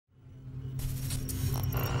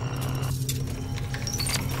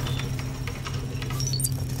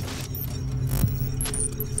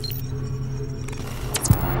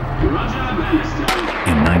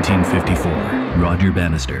Roger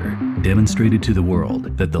Bannister demonstrated to the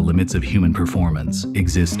world that the limits of human performance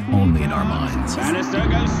exist only in our minds. Bannister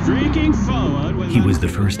goes streaking forward. He was the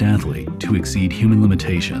first athlete to exceed human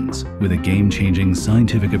limitations with a game-changing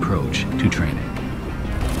scientific approach to training.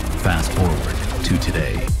 Fast forward to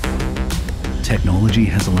today. Technology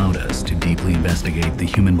has allowed us to deeply investigate the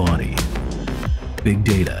human body. Big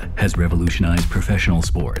data has revolutionized professional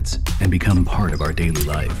sports and become part of our daily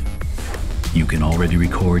life. You can already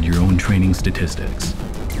record your own training statistics.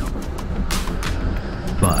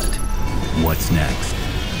 But what's next?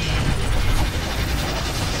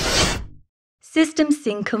 System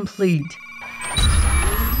sync complete.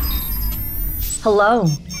 Hello,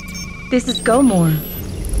 this is GoMore.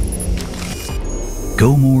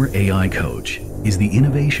 GoMore AI Coach is the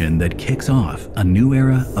innovation that kicks off a new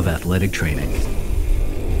era of athletic training.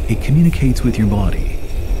 It communicates with your body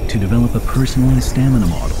to develop a personalized stamina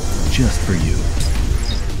model just for you.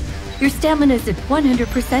 Your stamina is at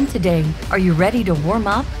 100% today. Are you ready to warm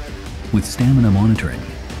up? With stamina monitoring,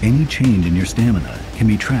 any change in your stamina can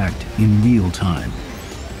be tracked in real time.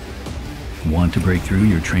 Want to break through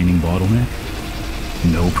your training bottleneck?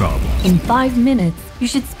 No problem. In 5 minutes, you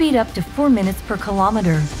should speed up to 4 minutes per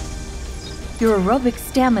kilometer. Your aerobic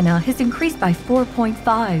stamina has increased by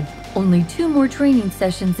 4.5. Only 2 more training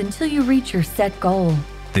sessions until you reach your set goal.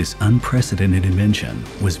 This unprecedented invention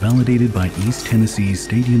was validated by East Tennessee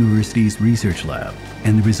State University's research lab,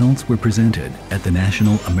 and the results were presented at the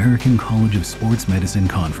National American College of Sports Medicine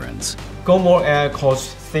Conference. GoMore AI Coach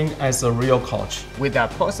think as a real coach. With a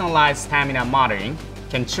personalized stamina monitoring,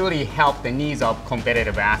 can truly help the needs of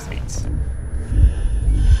competitive athletes.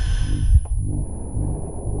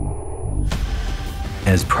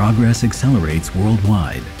 As progress accelerates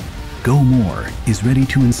worldwide, GoMore is ready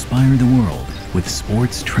to inspire the world with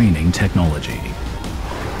sports training technology.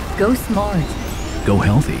 Go smart. Go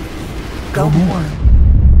healthy. Go more.